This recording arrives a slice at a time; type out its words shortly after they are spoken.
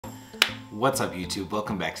What's up YouTube?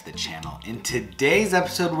 Welcome back to the channel. In today's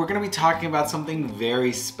episode, we're gonna be talking about something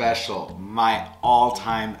very special, my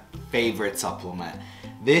all-time favorite supplement.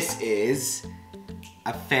 This is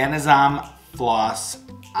Aphanizomenon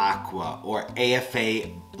flos-aquae, or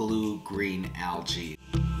AFA Blue-Green Algae.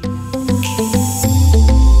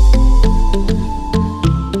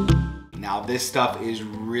 Now this stuff is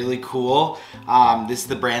really cool. This is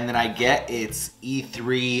the brand that I get. It's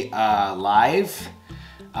E3 Live.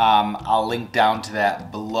 I'll link down to that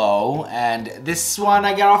below. And this one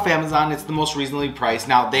I got off Amazon. It's the most reasonably priced.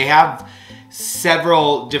 Now they have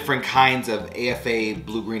several different kinds of AFA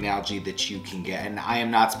Blue-Green Algae that you can get, and I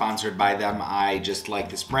am not sponsored by them. I just like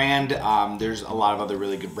this brand. There's a lot of other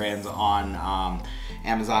really good brands on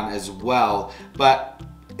Amazon as well. But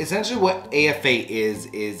essentially what AFA is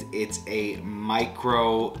it's a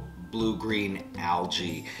micro blue-green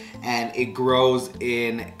algae, and it grows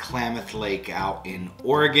in Klamath Lake out in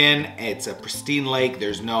Oregon. It's a pristine lake.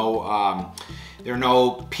 There are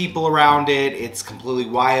no people around it. It's completely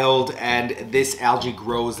wild, and this algae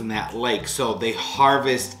grows in that lake. So they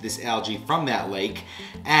harvest this algae from that lake,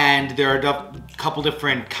 and there are a couple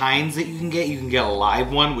different kinds that you can get. You can get a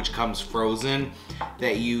live one, which comes frozen,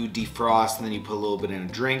 that you defrost and then you put a little bit in a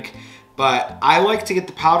drink. But I like to get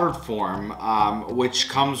the powdered form, which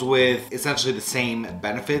comes with essentially the same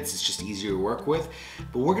benefits. It's just easier to work with.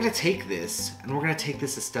 But we're gonna take this, and we're gonna take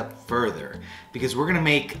this a step further, because we're gonna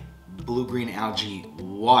make blue-green algae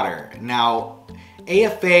water. Now,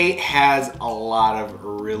 AFA has a lot of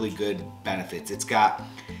really good benefits. It's got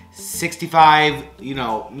 65,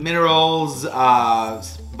 minerals,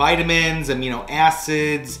 vitamins, amino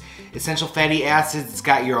acids, essential fatty acids. It's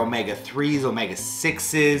got your omega-3s,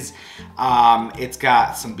 omega-6s. It's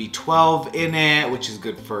got some B12 in it, which is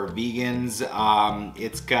good for vegans.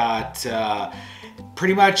 It's got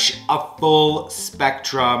pretty much a full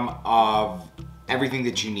spectrum of everything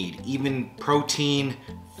that you need, even protein,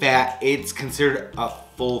 fat. It's considered a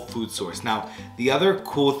full food source. Now, the other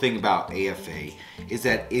cool thing about AFA is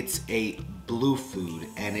that it's a blue food,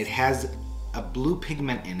 and it has a blue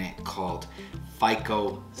pigment in it called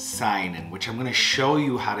phycocyanin, which I'm gonna show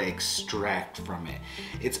you how to extract from it.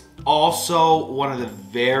 It's also one of the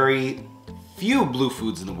very few blue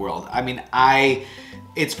foods in the world. I mean,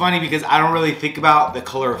 it's funny because I don't really think about the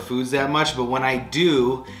color of foods that much, but when I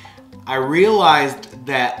do, I realized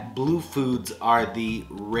that blue foods are the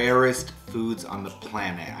rarest foods on the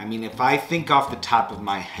planet. I mean, if I think off the top of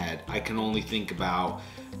my head, I can only think about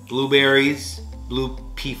blueberries, blue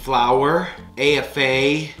pea flower,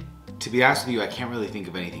 AFA. To be honest with you, I can't really think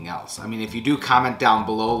of anything else. I mean, if you do, comment down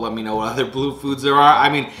below, let me know what other blue foods there are. I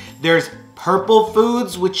mean, there's purple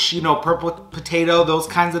foods, which, purple potato, those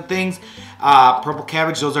kinds of things. Purple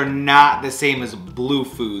cabbage, those are not the same as blue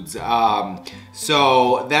foods.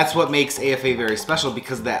 So that's what makes AFA very special,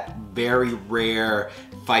 because of that very rare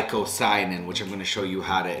phycocyanin, which I'm going to show you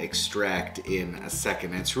how to extract in a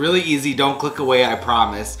second. It's really easy. Don't click away, I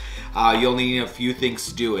promise. You'll need a few things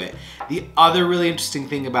to do it. The other really interesting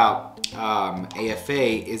thing about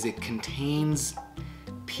AFA is it contains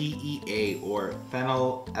PEA, or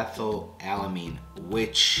phenylethylamine,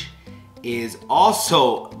 which is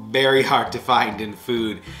also very hard to find in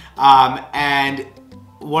food. And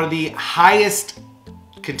one of the highest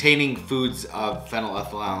containing foods of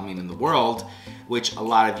phenylethylamine in the world, which a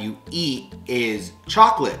lot of you eat, is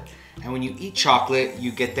chocolate. And when you eat chocolate,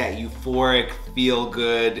 you get that euphoric,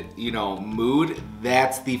 feel-good, mood.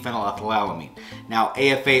 That's the phenylethylamine. Now,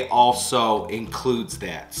 AFA also includes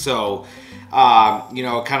that. So,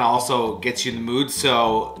 it kind of also gets you in the mood.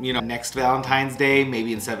 So, next Valentine's Day,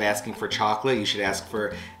 maybe instead of asking for chocolate, you should ask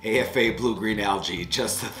for AFA Blue-Green Algae.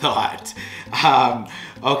 Just a thought.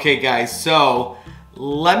 Okay, guys, so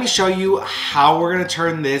let me show you how we're gonna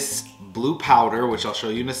turn this blue powder, which I'll show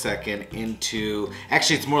you in a second, into,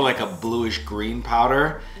 actually it's more like a bluish green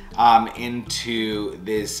powder, into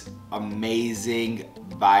this amazing,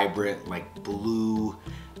 vibrant, like blue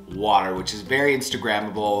water, which is very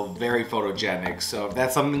Instagrammable, very photogenic. So if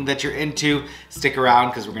that's something that you're into, stick around,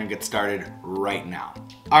 because we're gonna get started right now.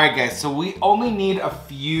 All right, guys, so we only need a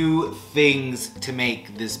few things to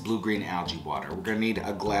make this blue-green algae water. We're gonna need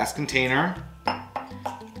a glass container,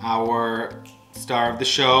 our star of the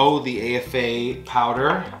show, the AFA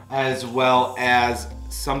powder, as well as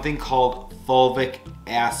something called fulvic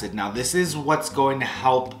acid. Now, this is what's going to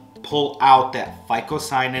help pull out that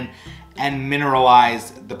phycocyanin and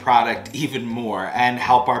mineralize the product even more, and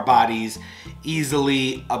help our bodies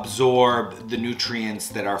easily absorb the nutrients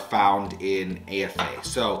that are found in AFA.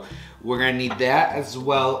 So we're gonna need that, as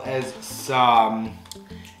well as some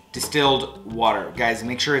distilled water. Guys,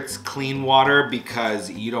 make sure it's clean water because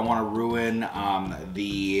you don't want to ruin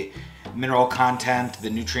the mineral content, the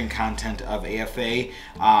nutrient content of AFA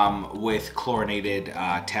with chlorinated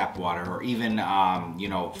tap water, or even you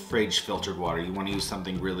know, fridge filtered water. You want to use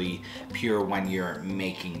something really pure when you're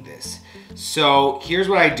making this. So here's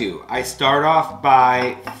what I do. I start off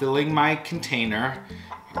by filling my container.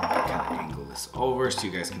 I gotta angle this over so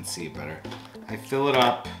you guys can see it better. I fill it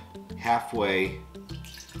up halfway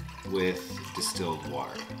with distilled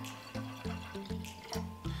water.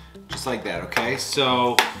 Just like that, okay?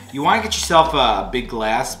 So you want to get yourself a big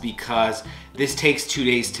glass because this takes 2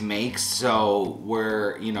 days to make, so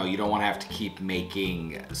you don't want to have to keep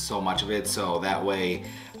making so much of it, so that way,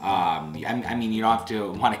 I mean, you don't have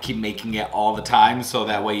to want to keep making it all the time, so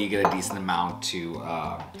that way you get a decent amount to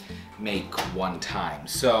make one time.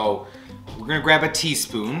 So we're gonna grab a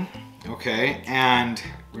teaspoon, okay, and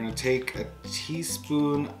we're gonna take a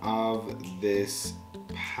teaspoon of this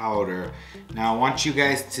powder. Now I want you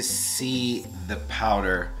guys to see the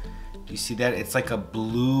powder. Do you see that? It's like a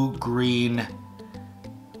blue-green, it's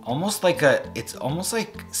almost like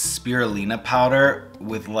spirulina powder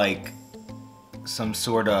with like some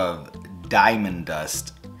sort of diamond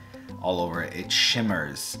dust all over it. It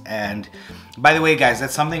shimmers. And by the way, guys,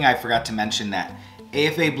 that's something I forgot to mention, that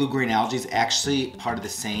AFA Blue-Green Algae is actually part of the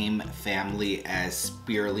same family as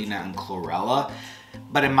Spirulina and Chlorella.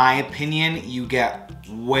 But in my opinion, you get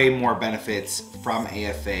way more benefits from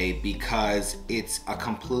AFA because it's a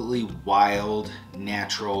completely wild,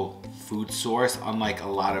 natural food source, unlike a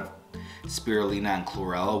lot of Spirulina and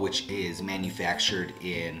Chlorella, which is manufactured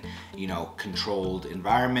in, you know, controlled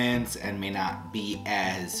environments and may not be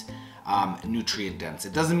as nutrient dense.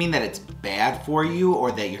 It doesn't mean that it's bad for you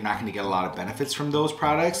or that you're not going to get a lot of benefits from those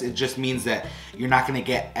products. It just means that you're not going to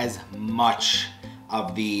get as much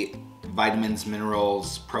of the vitamins,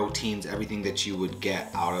 minerals, proteins, everything that you would get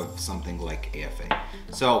out of something like AFA.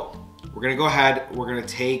 So we're gonna go ahead, we're gonna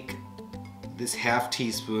take this half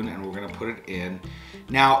teaspoon and we're gonna put it in.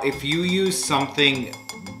 Now, if you use something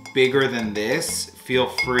bigger than this, feel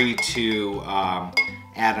free to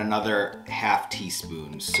add another half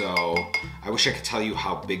teaspoon. So I wish I could tell you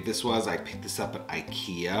how big this was. I picked this up at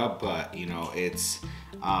IKEA, but you know, it's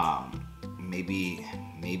maybe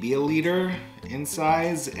a liter in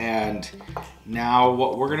size. And now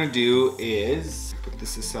what we're gonna do is put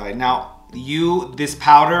this aside. Now, this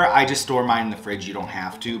powder, I just store mine in the fridge. You don't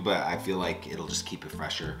have to, but I feel like it'll just keep it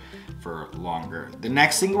fresher for longer. The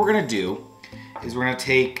next thing we're gonna do is we're gonna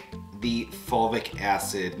take the fulvic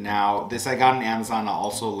acid. Now, this I got on Amazon. I'll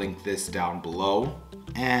also link this down below.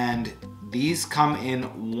 And these come in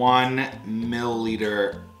 1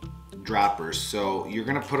 milliliter droppers. So you're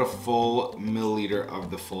gonna put a full milliliter of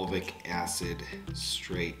the fulvic acid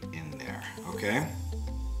straight in there, okay?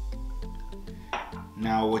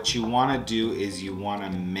 Now what you wanna do is you wanna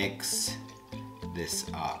mix this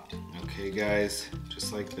up, okay guys?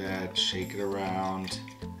 Just like that, shake it around,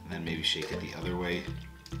 and then maybe shake it the other way.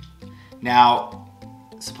 Now,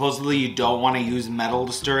 supposedly you don't wanna use metal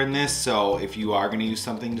to stir in this, so if you are gonna use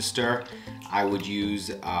something to stir, I would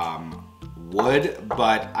use wood,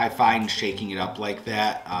 but I find shaking it up like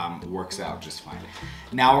that works out just fine.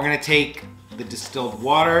 Now we're gonna take the distilled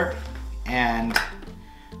water and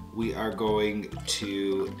we are going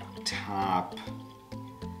to top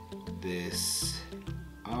this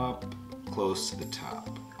up close to the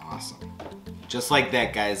top. Awesome. Just like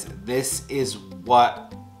that, guys. This is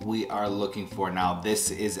what we are looking for. Now,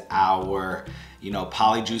 this is our, you know,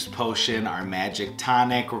 polyjuice potion, our magic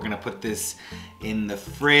tonic. We're gonna put this in the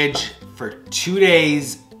fridge for 2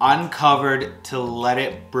 days uncovered to let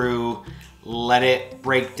it brew, let it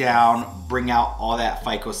break down, bring out all that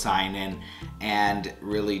phycocyanin, and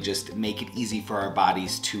really just make it easy for our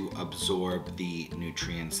bodies to absorb the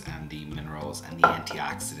nutrients and the minerals and the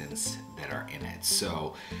antioxidants that are in it.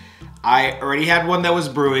 So I already had one that was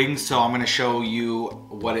brewing, so I'm gonna show you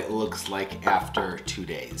what it looks like after 2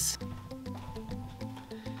 days.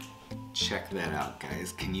 Check that out,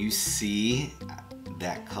 guys. Can you see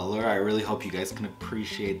that color? I really hope you guys can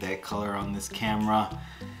appreciate that color on this camera.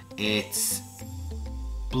 It's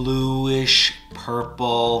bluish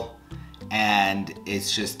purple, and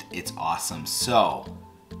it's awesome. So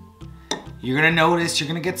you're gonna notice you're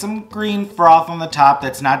gonna get some green froth on the top.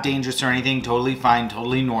 That's not dangerous or anything, totally fine,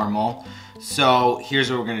 totally normal. So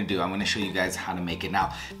here's what we're gonna do. I'm gonna show you guys how to make it.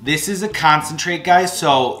 Now, this is a concentrate, guys,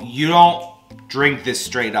 so you don't drink this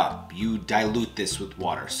straight up. You dilute this with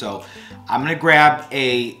water. So I'm gonna grab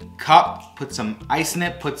a cup, put some ice in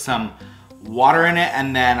it, put some water in it,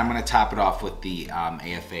 and then I'm gonna top it off with the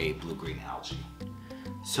AFA Blue-Green Algae.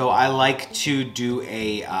 So I like to do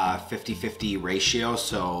a 50-50 ratio,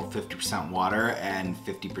 so 50% water and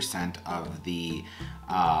 50% of the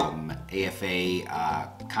AFA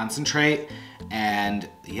concentrate. And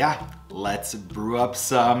yeah, let's brew up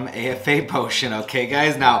some AFA potion, okay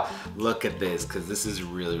guys? Now look at this, because this is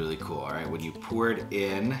really, really cool. All right, when you pour it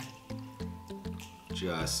in,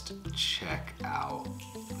 just check out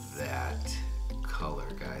that color,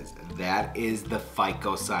 guys. That is the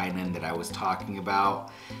phycocyanin that I was talking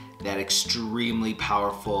about, that extremely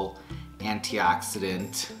powerful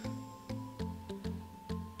antioxidant.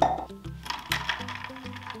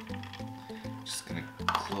 Just gonna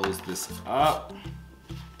close this up,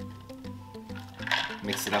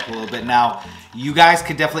 mix it up a little bit. Now you guys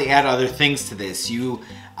could definitely add other things to this. You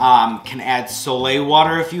can add Soleil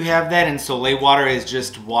water if you have that, and Soleil water is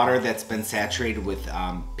just water that's been saturated with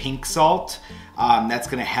pink salt. That's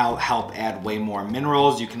gonna help add way more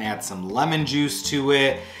minerals. You can add some lemon juice to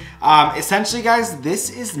it. Essentially guys, this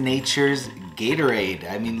is nature's Gatorade.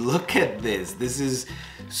 I mean, look at this. This is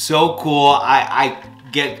so cool. I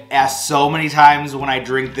get asked so many times when I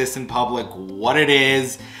drink this in public what it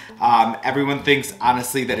is. Everyone thinks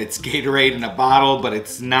honestly that it's Gatorade in a bottle, but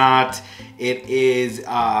it's not. It is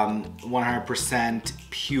 100%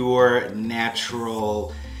 pure,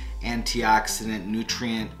 natural, antioxidant,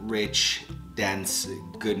 nutrient-rich, dense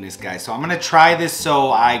goodness, guys. So I'm gonna try this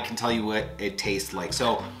so I can tell you what it tastes like.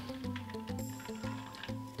 So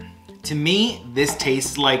to me, this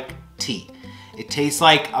tastes like tea. It tastes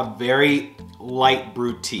like a very light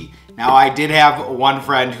brewed tea. Now I did have one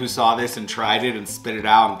friend who saw this and tried it and spit it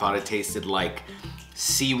out and thought it tasted like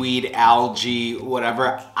seaweed, algae,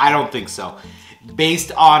 whatever. I don't think so.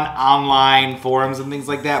 Based on online forums and things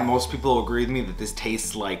like that, most people agree with me that this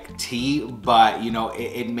tastes like tea, but you know,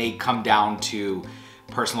 it may come down to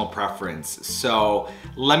personal preference. So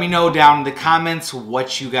let me know down in the comments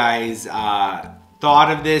what you guys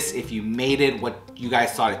thought of this, if you made it, what you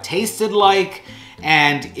guys thought it tasted like,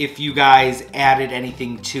 and if you guys added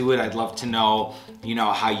anything to it. I'd love to know, you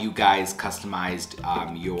know, how you guys customized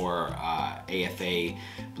your AFA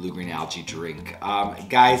Blue-Green Algae drink.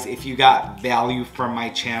 Guys, if you got value from my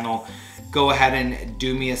channel, go ahead and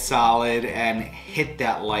do me a solid and hit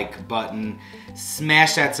that like button.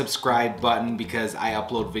 Smash that subscribe button, because I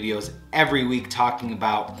upload videos every week talking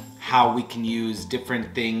about how we can use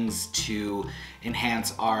different things to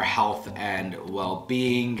enhance our health and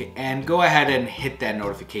well-being. And go ahead and hit that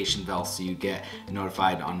notification bell so you get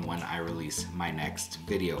notified on when I release my next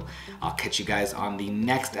video. I'll catch you guys on the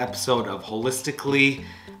next episode of Holistically.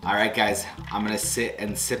 All right guys, I'm gonna sit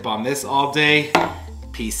and sip on this all day.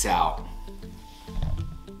 Peace out.